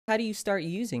How do you start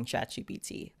using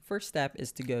ChatGPT? First step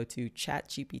is to go to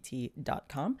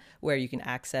chatgpt.com, where you can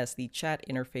access the chat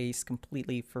interface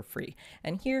completely for free.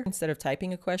 And here, instead of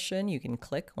typing a question, you can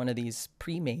click one of these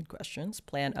pre-made questions,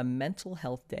 plan a mental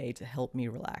health day to help me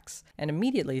relax. And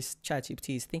immediately,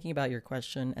 ChatGPT is thinking about your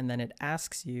question, and then it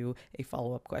asks you a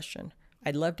follow-up question.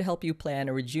 I'd love to help you plan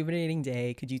a rejuvenating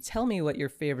day. Could you tell me what your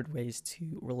favorite ways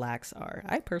to relax are?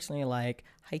 I personally like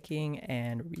hiking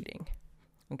and reading.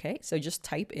 Okay, so just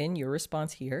type in your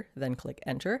response here, then click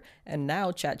enter. And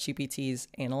now ChatGPT is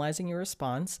analyzing your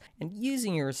response and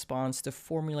using your response to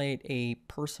formulate a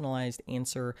personalized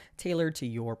answer tailored to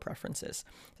your preferences.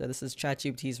 So this is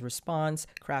ChatGPT's response,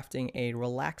 crafting a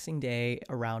relaxing day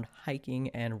around hiking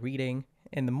and reading.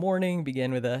 In the morning,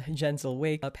 begin with a gentle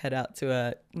wake up, head out to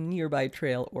a nearby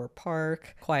trail or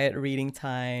park, quiet reading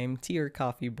time, tea or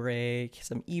coffee break,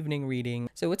 some evening reading.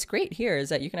 So what's great here is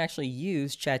that you can actually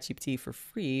use ChatGPT for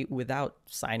free without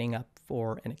signing up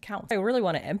for an account. I really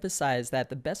want to emphasize that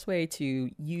the best way to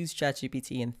use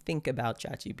ChatGPT and think about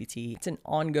ChatGPT, it's an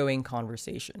ongoing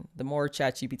conversation. The more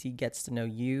ChatGPT gets to know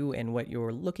you and what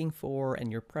you're looking for and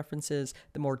your preferences,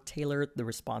 the more tailored the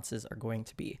responses are going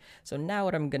to be. So now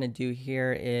what I'm going to do here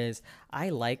is I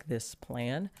like this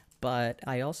plan, but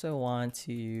I also want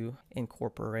to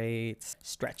incorporate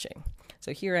stretching.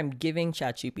 So here I'm giving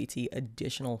ChatGPT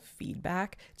additional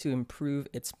feedback to improve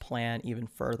its plan even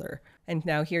further. And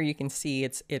now here you can see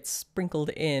it's sprinkled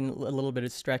in a little bit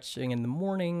of stretching in the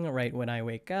morning, right when I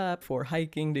wake up, for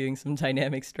hiking, doing some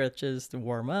dynamic stretches to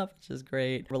warm up, which is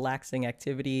great. Relaxing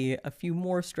activity, a few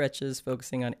more stretches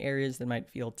focusing on areas that might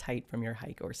feel tight from your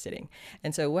hike or sitting.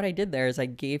 And so what I did there is I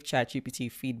gave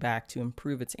ChatGPT feedback to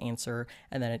improve its answer,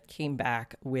 and then it came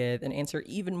back with an answer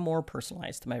even more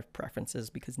personalized to my preferences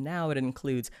because now it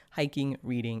includes hiking,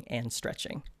 reading, and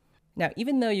stretching. Now,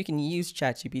 even though you can use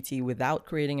ChatGPT without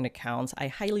creating an account, I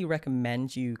highly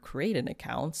recommend you create an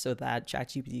account so that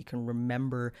ChatGPT can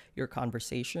remember your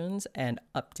conversations and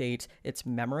update its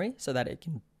memory so that it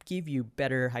can give you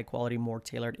better, high quality, more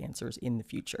tailored answers in the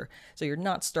future. So you're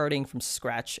not starting from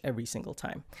scratch every single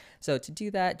time. So to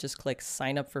do that, just click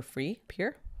sign up for free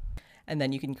here. And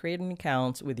then you can create an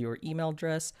account with your email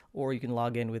address, or you can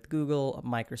log in with Google,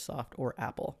 Microsoft, or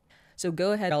Apple. So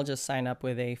go ahead, I'll just sign up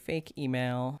with a fake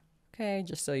email. Okay,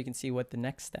 just so you can see what the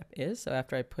next step is. So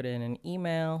after I put in an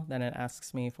email, then it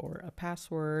asks me for a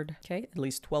password. Okay, at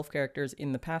least 12 characters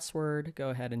in the password. Go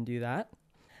ahead and do that.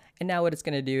 And now what it's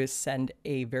going to do is send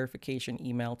a verification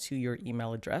email to your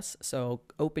email address. So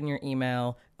open your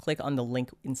email, click on the link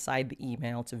inside the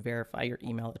email to verify your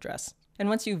email address. And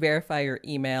once you verify your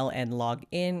email and log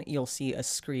in, you'll see a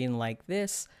screen like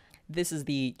this. This is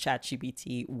the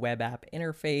ChatGPT web app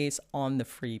interface on the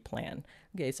free plan.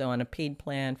 Okay, so on a paid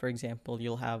plan, for example,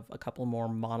 you'll have a couple more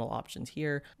model options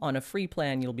here. On a free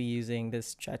plan, you'll be using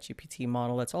this ChatGPT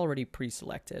model that's already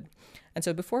pre-selected. And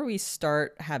so before we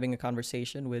start having a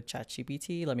conversation with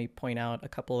ChatGPT, let me point out a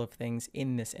couple of things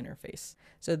in this interface.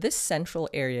 So this central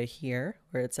area here,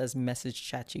 where it says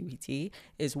message ChatGPT,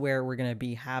 is where we're going to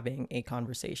be having a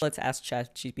conversation. Let's ask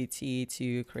ChatGPT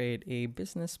to create a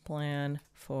business plan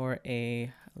for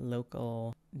a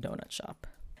local donut shop.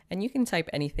 And you can type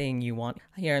anything you want.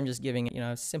 Here I'm just giving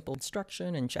a simple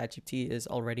instruction, and ChatGPT is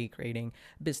already creating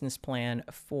a business plan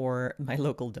for my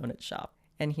local donut shop.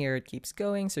 And here it keeps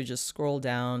going, so just scroll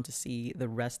down to see the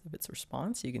rest of its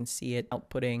response. You can see it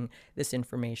outputting this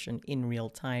information in real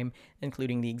time,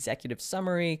 including the executive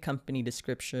summary, company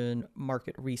description,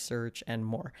 market research, and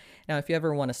more. Now, if you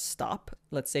ever want to stop,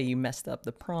 let's say you messed up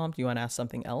the prompt, you want to ask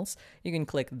something else, you can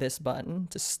click this button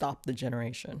to stop the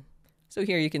generation. So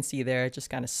here you can see there, it just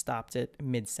kind of stopped it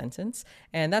mid-sentence.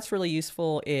 And that's really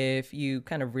useful if you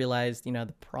kind of realize,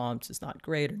 the prompt is not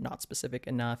great or not specific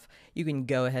enough. You can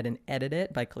go ahead and edit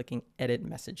it by clicking edit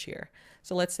message here.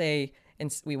 So let's say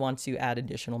we want to add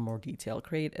more detail,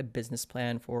 create a business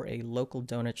plan for a local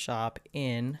donut shop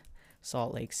in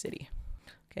Salt Lake City.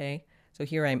 Okay, so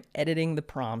here I'm editing the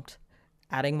prompt,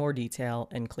 adding more detail,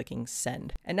 and clicking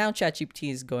send. And now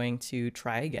ChatGPT is going to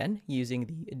try again using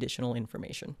the additional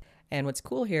information. And what's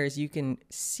cool here is you can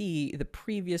see the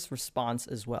previous response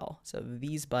as well. So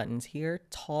these buttons here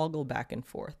toggle back and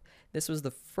forth. This was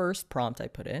the first prompt I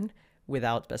put in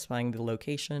without specifying the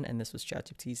location, and this was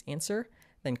ChatGPT's answer.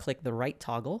 Then click the right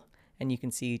toggle, and you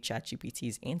can see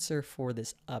ChatGPT's answer for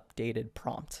this updated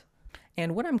prompt.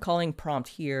 And what I'm calling prompt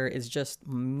here is just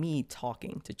me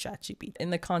talking to ChatGPT. In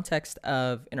the context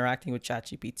of interacting with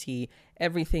ChatGPT,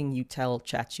 everything you tell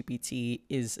ChatGPT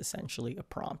is essentially a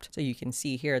prompt. So you can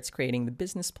see here it's creating the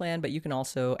business plan, but you can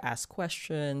also ask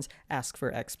questions, ask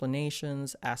for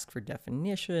explanations, ask for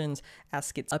definitions,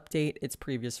 ask it to update its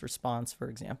previous response, for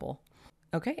example.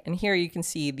 Okay, and here you can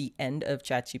see the end of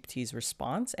ChatGPT's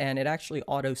response, and it actually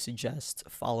auto-suggests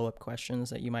follow-up questions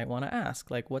that you might want to ask,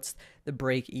 like what's the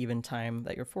break-even time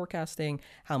that you're forecasting?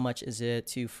 How much is it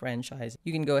to franchise?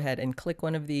 You can go ahead and click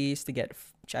one of these to get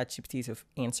ChatGPT to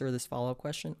answer this follow-up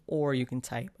question, or you can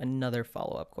type another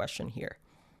follow-up question here.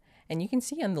 And you can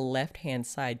see on the left-hand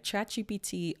side,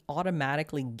 ChatGPT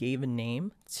automatically gave a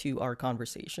name to our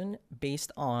conversation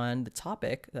based on the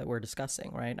topic that we're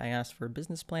discussing, right? I asked for a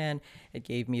business plan. It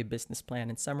gave me a business plan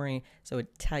in summary. So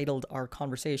it titled our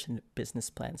conversation Business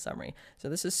Plan Summary. So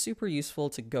this is super useful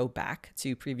to go back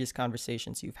to previous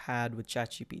conversations you've had with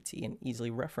ChatGPT and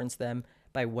easily reference them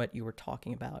by what you were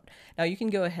talking about. Now you can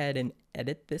go ahead and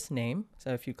edit this name.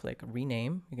 So if you click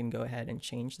rename, you can go ahead and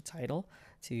change the title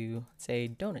to say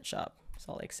Donut Shop,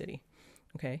 Salt Lake City.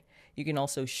 Okay. You can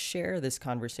also share this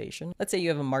conversation. Let's say you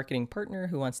have a marketing partner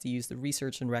who wants to use the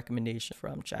research and recommendation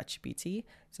from ChatGPT.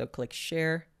 So click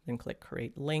share, then click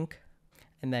create link,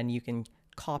 and then you can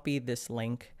copy this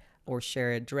link or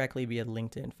share it directly via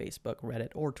LinkedIn, Facebook,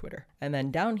 Reddit, or Twitter. And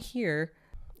then down here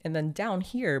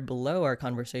below our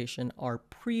conversation are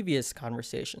previous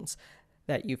conversations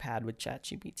that you've had with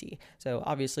ChatGPT. So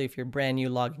obviously, if you're brand new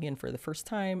logging in for the first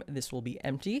time, this will be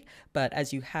empty. But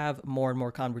as you have more and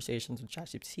more conversations with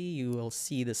ChatGPT, you will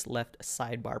see this left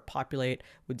sidebar populate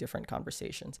with different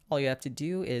conversations. All you have to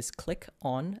do is click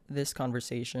on this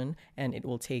conversation and it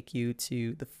will take you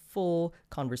to the full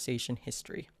conversation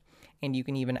history. And you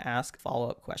can even ask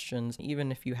follow-up questions,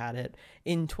 even if you had it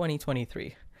in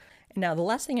 2023. Now, the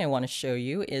last thing I want to show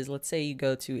you is, let's say you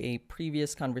go to a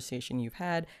previous conversation you've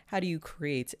had. How do you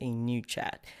create a new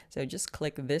chat? So just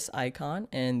click this icon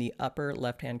in the upper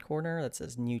left-hand corner that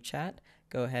says New Chat.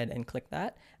 Go ahead and click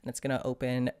that, and it's going to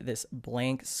open this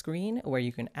blank screen where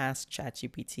you can ask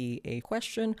ChatGPT a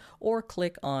question or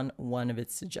click on one of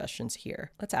its suggestions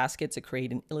here. Let's ask it to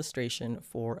create an illustration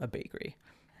for a bakery.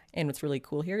 And what's really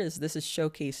cool here is this is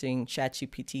showcasing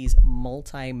ChatGPT's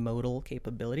multimodal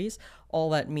capabilities. All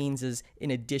that means is in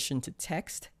addition to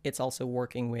text, it's also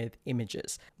working with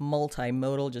images.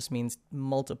 Multimodal just means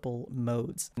multiple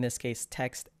modes. In this case,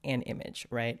 text and image,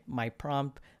 right? My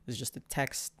prompt is just a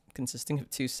text consisting of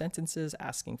 2 sentences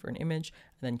asking for an image,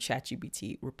 and then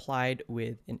ChatGPT replied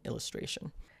with an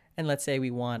illustration. And let's say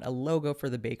we want a logo for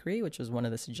the bakery, which was one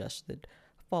of the suggested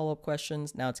follow-up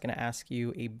questions. Now it's going to ask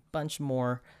you a bunch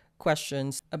more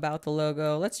questions about the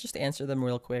logo. Let's just answer them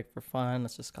real quick for fun.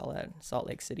 Let's just call it Salt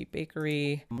Lake City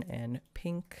Bakery and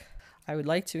pink. I would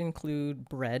like to include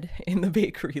bread in the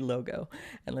bakery logo,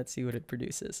 and let's see what it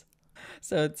produces.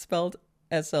 So it's spelled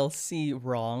SLC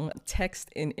wrong.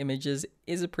 Text in images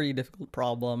is a pretty difficult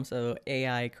problem, so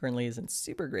AI currently isn't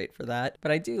super great for that.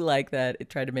 But I do like that it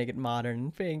tried to make it modern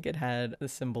and pink. It had the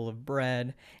symbol of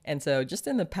bread. And so just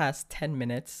in the past 10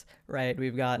 minutes, right,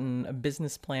 we've gotten a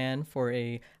business plan for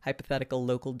a hypothetical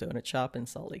local donut shop in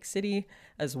Salt Lake City,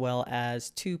 as well as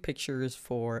 2 pictures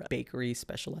for a bakery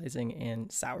specializing in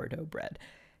sourdough bread.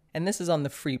 And this is on the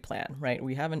free plan, right?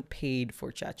 We haven't paid for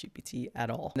ChatGPT at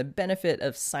all. The benefit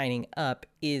of signing up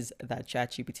is that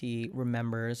ChatGPT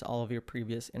remembers all of your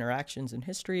previous interactions in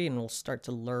history and will start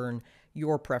to learn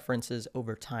your preferences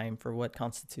over time for what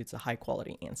constitutes a high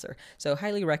quality answer. So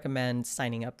highly recommend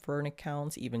signing up for an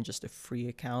account, even just a free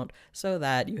account, so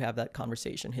that you have that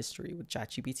conversation history with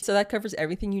ChatGPT. So that covers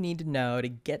everything you need to know to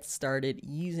get started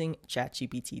using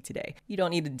ChatGPT today. You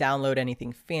don't need to download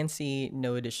anything fancy,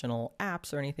 no additional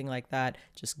apps or anything like that.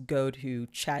 Just go to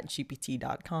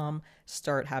chatgpt.com,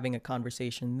 start having a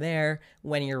conversation there.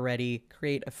 When you're ready,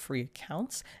 create a free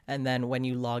account, and then when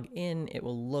you log in, it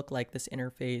will look like this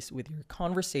interface with your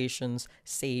conversations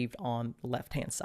saved on the left-hand side.